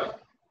growing up,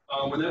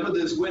 whenever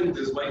there's wind,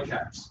 there's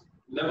whitecaps.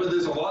 Whenever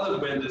there's a lot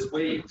of wind, there's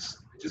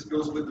waves. It just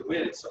goes with the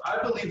wind. So I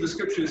believe the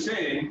Scripture is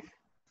saying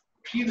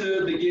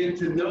Peter began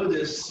to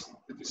notice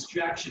the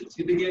distractions.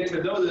 He began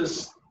to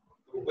notice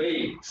the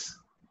waves,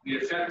 the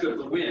effect of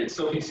the wind.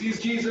 So he sees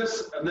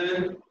Jesus, and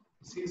then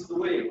he sees the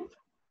wave.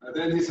 And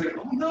then he's like,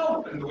 oh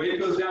no, and the wave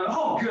goes down.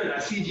 Oh good, I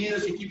see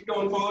Jesus, he keeps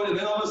going forward, and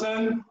then all of a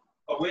sudden,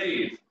 a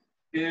wave.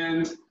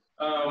 And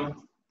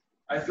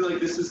I feel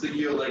like this is the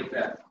year like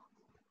that.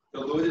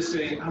 The Lord is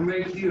saying, I'm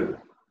right here.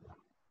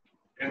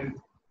 And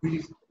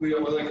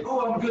we're like,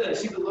 oh, I'm good, I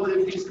see the Lord,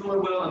 everything's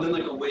going well, and then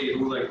like a wave,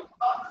 we're like,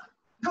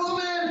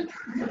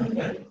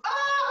 COVID!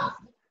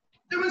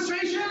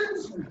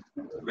 Demonstrations!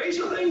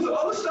 Racial things,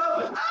 all the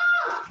stuff,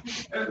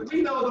 and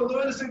we know the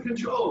Lord is in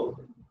control.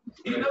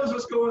 He knows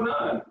what's going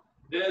on.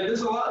 And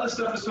there's a lot of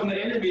stuff that's from the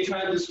enemy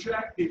trying to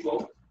distract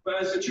people. But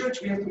as a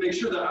church, we have to make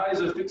sure the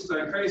eyes are fixed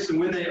on Christ.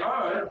 And when they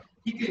are,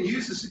 he can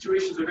use the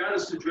situations around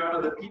us to draw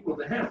other people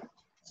to him.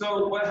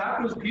 So what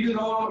happens, Peter's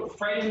all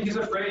frightened, he's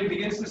afraid, he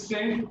begins to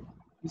sing.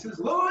 He says,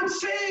 Lord,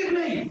 save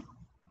me!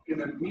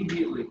 And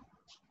immediately,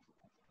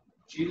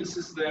 Jesus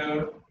is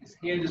there, his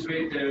hand is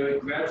right there, he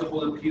grabs a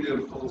hold of Peter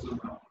and pulls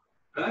him out.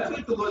 And I feel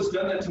like the Lord's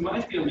done that to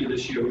my family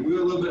this year. We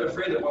were a little bit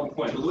afraid at one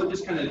point. The Lord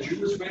just kind of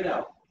drew us right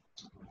out.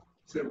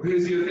 He said,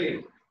 where's your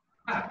thing?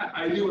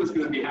 I knew it was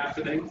going to be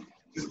happening.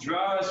 Just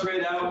draw us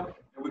right out,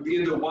 and we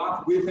begin to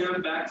walk with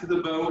him back to the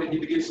boat, and he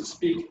begins to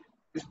speak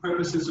his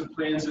purposes and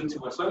plans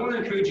into us. So I want to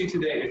encourage you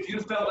today, if you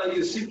felt like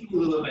you're sinking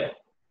a little bit,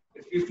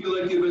 if you feel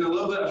like you've been a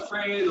little bit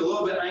afraid, a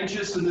little bit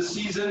anxious in this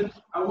season,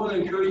 I want to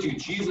encourage you,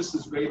 Jesus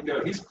is right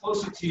there. He's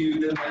closer to you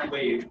than that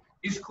wave.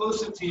 He's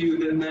closer to you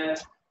than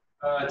that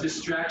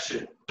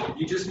distraction.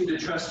 You just need to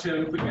trust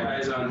him, put your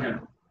eyes on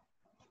him.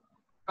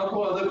 A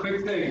couple other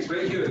quick things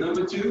right here.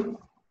 Number 2,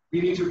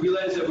 we need to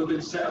realize that we've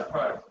been set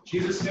apart.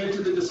 Jesus said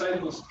to the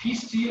disciples,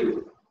 peace to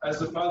you. As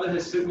the Father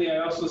has sent me, I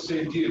also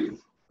send you.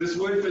 This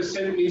word for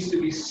sent means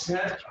to be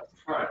set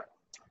apart.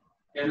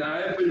 And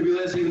I have been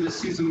realizing in this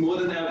season more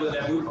than ever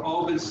that we've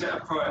all been set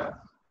apart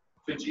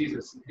for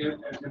Jesus and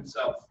him and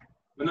himself.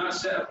 We're not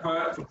set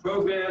apart for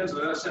programs.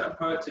 We're not set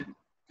apart to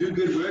do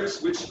good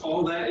works, which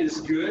all that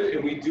is good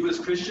and we do as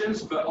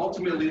Christians, but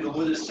ultimately the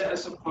Lord has set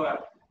us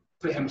apart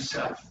for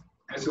himself.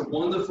 It's a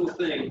wonderful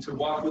thing to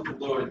walk with the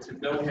Lord, to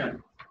know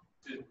him,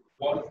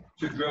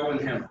 to grow in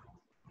him.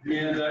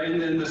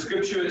 And in the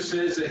scripture it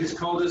says that he's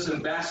called us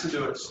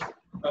ambassadors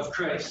of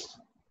Christ.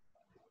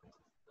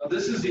 Now,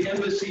 this is the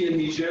embassy in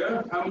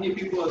Niger. How many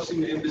people have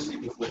seen the embassy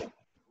before?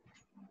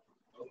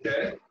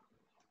 Okay.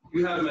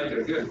 You have,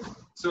 Niger. Good.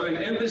 So an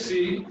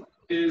embassy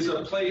is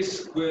a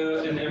place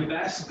where an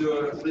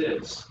ambassador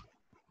lives.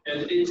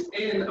 And it's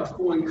in a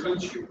foreign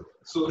country.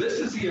 So this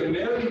is the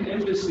American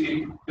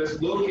embassy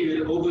that's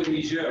located over in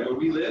Niger, where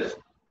we live.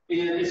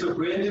 And it's a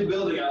brand new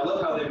building. I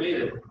love how they made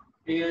it.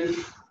 And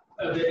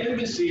the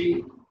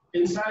embassy,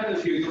 inside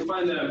of here, you'll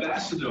find the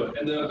ambassador.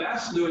 And the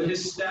ambassador and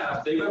his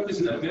staff, they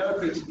represent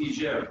America to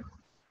Niger.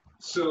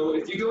 So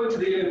if you go into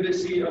the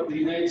embassy of the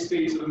United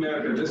States of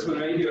America, this one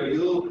right here,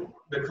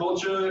 the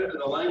culture and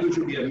the language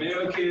will be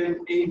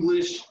American,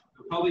 English.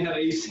 You'll probably have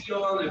AC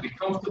on, it'll be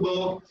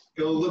comfortable.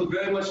 It'll look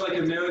very much like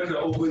America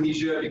over in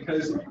Niger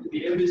because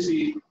the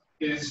embassy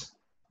is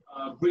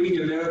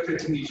bringing America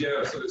to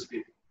Niger, so to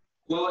speak.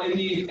 Well, right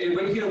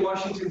here in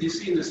Washington,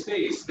 D.C. in the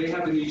States, they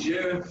have a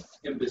Niger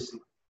embassy.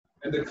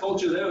 And the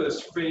culture there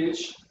is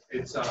French,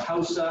 it's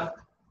Hausa,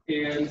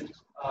 and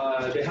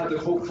they have the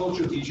whole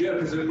culture of Niger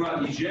because they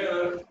brought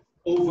Niger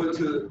over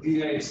to the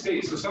United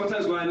States. So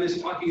sometimes when I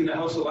miss talking in the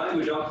Hausa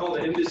language, I'll call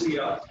the embassy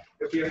up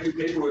if we have to do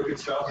paperwork and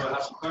stuff, or I'll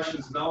have some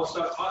questions, and I'll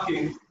start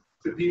talking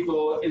to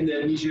people in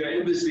the Niger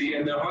embassy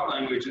in their heart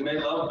language, and they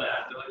love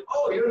that. They're like,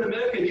 oh, you're an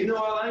American, you know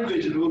our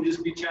language, and we'll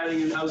just be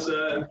chatting in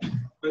Hausa.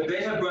 But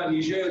they have brought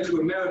Niger to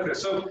America.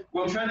 So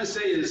what I'm trying to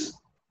say is,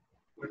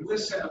 when we're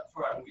set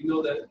apart, we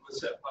know that we're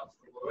set apart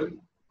for the Lord,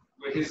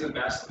 we're His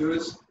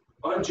ambassadors.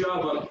 Our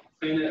job on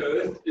planet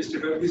Earth is to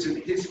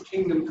represent His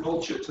kingdom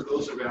culture to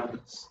those around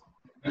us.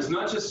 And it's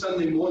not just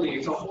Sunday morning,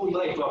 it's our whole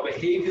life, our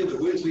behavior,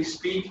 the words we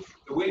speak,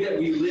 the way that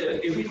we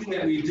live, everything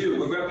that we do.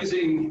 We're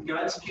representing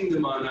God's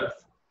kingdom on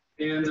earth.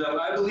 And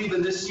I believe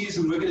in this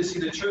season, we're going to see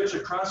the church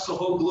across the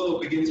whole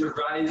globe begin to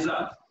rise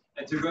up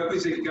and to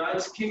represent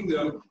God's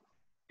kingdom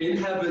in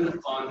heaven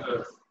on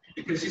earth.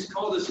 Because He's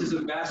called us His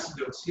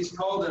ambassadors. He's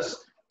called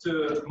us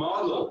to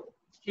model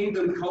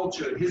kingdom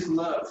culture, His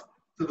love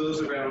to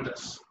those around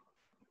us.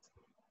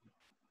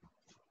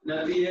 And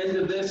at the end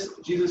of this,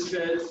 Jesus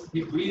says,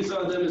 He breathes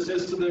on them and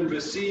says to them,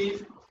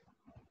 receive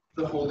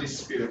the Holy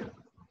Spirit.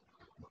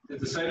 The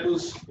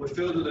disciples were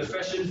filled with a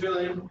fresh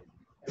infilling,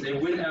 and they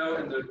went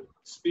out in the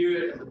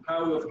Spirit and the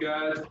power of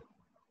God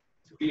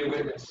to be a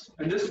witness.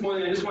 And this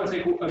morning, I just want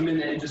to take a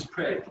minute and just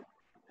pray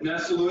and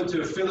ask the Lord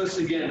to fill us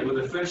again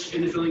with a fresh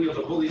infilling of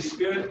the Holy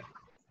Spirit,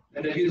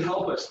 and that He'd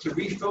help us to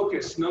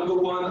refocus, number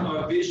one,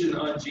 our vision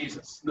on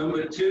Jesus.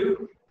 Number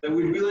two, that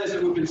we realize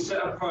that we've been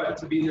set apart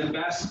to be an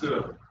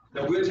ambassador,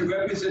 that we're to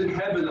represent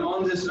heaven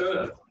on this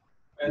earth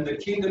and the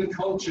kingdom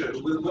culture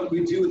with what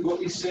we do, with what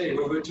we say,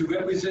 where we're to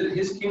represent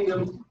His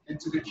kingdom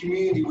into the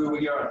community where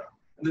we are.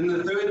 And then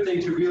the third thing,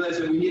 to realize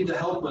that we need the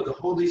help of the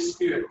Holy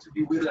Spirit to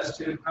be with us,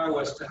 to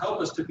empower us, to help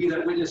us to be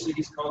that witness that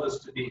He's called us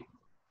to be.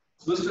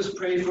 So let's just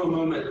pray for a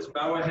moment. Let's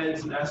bow our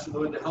heads and ask the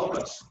Lord to help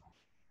us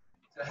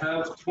to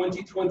have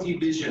 2020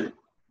 vision,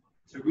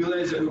 to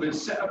realize that we've been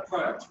set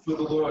apart for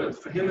the Lord,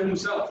 for Him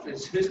Himself,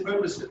 it's His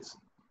purposes,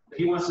 that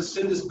He wants to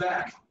send us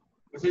back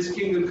with His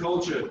kingdom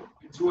culture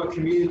into our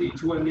community,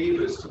 to our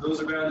neighbors, to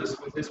those around us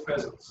with His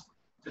presence,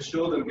 to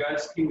show them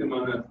God's kingdom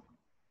on earth.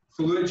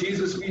 So Lord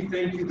Jesus, we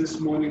thank You this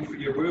morning for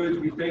Your word.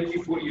 We thank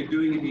You for what You're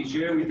doing in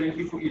Niger. We thank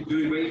You for what You're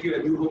doing right here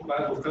at New Hope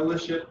Bible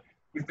Fellowship.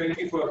 We thank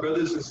You for our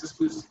brothers and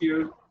sisters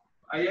here.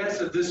 I ask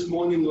that this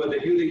morning, Lord,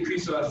 that You'd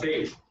increase our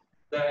faith,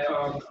 that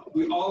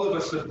all of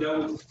us have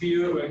dealt with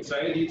fear or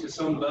anxiety to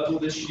some level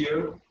this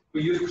year,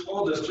 but You've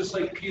called us, just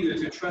like Peter,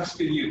 to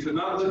trust in You, to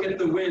not look at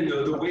the wind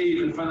or the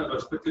wave in front of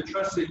us, but to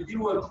trust that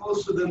You are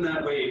closer than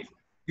that wave.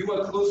 You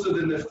are closer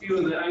than the fear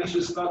and the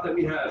anxious thought that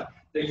we have,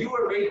 that You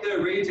are right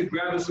there ready to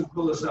grab us and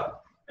pull us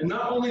up. And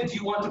not only do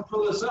You want to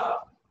pull us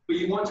up, but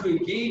You want to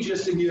engage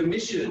us in Your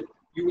mission.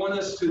 You want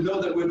us to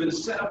know that we've been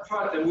set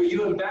apart, that we're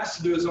Your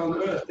ambassadors on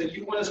earth, that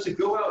You want us to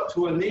go out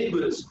to our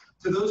neighbors,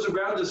 to those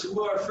around us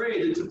who are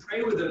afraid, and to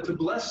pray with them, to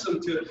bless them,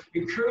 to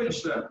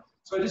encourage them.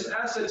 So I just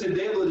ask that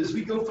today, Lord, as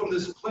we go from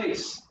this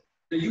place,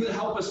 that You would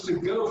help us to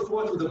go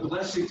forth with a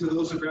blessing to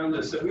those around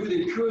us, that we would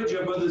encourage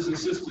our brothers and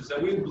sisters,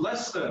 that we would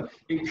bless them,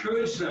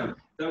 encourage them,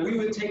 that we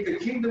would take the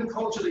kingdom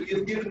culture that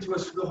You've given to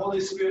us through the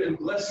Holy Spirit and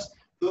bless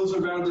those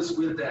around us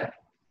with that.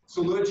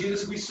 So Lord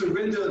Jesus, we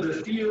surrender the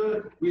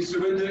fear, we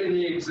surrender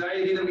any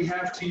anxiety that we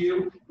have to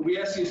You. We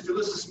ask You to fill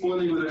us this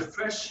morning with a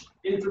fresh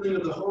infilling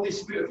of the Holy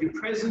Spirit, of Your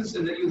presence,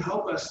 and that You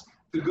help us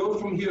to go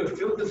from here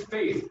filled with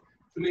faith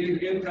to make an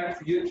impact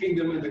for Your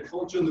kingdom and the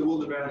culture and the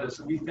world around us.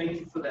 And we thank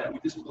You for that. We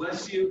just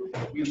bless You.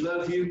 We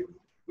love You.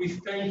 We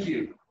thank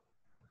You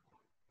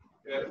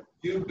that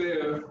You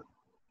bear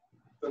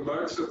the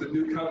marks of the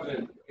new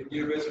covenant in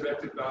Your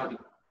resurrected body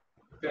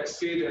that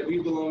say that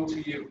we belong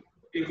to You.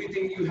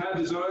 Everything You have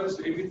is ours.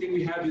 Everything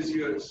we have is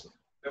Yours.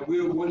 That we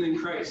are one in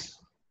Christ.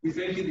 We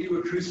thank You that You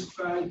were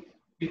crucified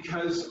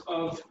because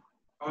of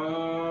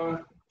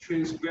our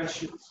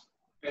transgressions,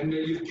 and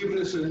that You've given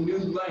us a new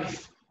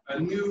life, a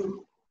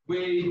new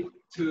way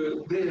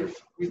to live.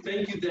 We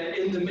thank You that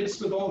in the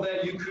midst of all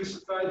that, You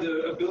crucified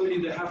the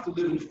ability to have to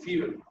live in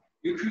fear.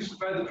 You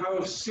crucified the power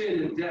of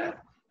sin and death,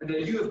 and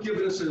that You have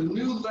given us a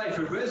new life,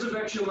 a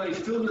resurrection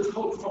life filled with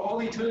hope for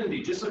all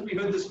eternity, just like we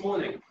heard this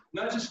morning.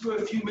 Not just for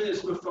a few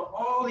minutes, but for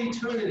all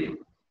eternity.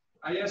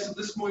 I ask that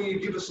this morning You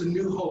give us a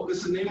new hope. This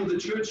is the name of the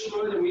church,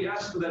 Lord, and we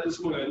ask for that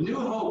this morning. A new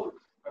hope,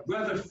 a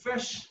breath of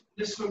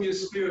freshness from Your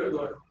Spirit,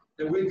 Lord,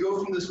 that we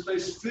go from this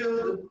place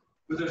filled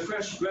with a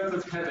fresh breath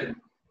of heaven,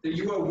 that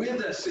You are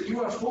with us, that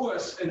You are for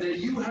us, and that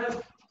You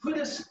have put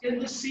us in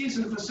this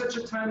season for such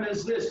a time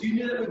as this. You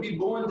knew that we'd be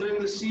born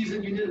during this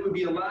season. You knew that we'd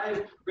be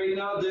alive right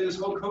now during this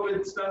whole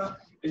COVID stuff,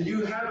 and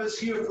You have us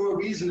here for a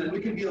reason, that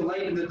we can be a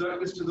light in the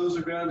darkness to those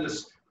around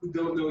us who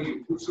don't know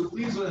You. So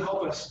please, Lord,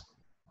 help us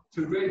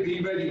to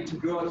be ready to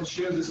go out to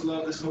share this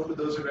love, this hope with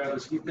those around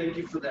us. We thank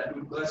You for that.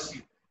 We bless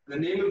You.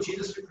 In the name of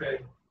Jesus we pray.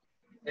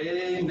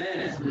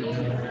 Amen.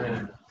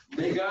 Amen.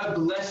 May God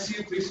bless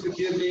you. Please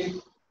forgive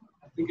me.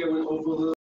 I think I went over a little.